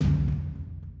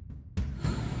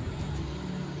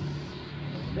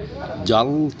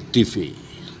Jal TV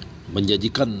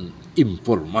menyajikan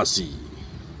informasi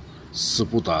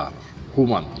seputar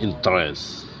human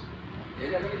interest,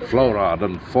 flora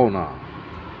dan fauna,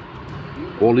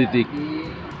 politik,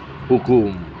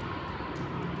 hukum,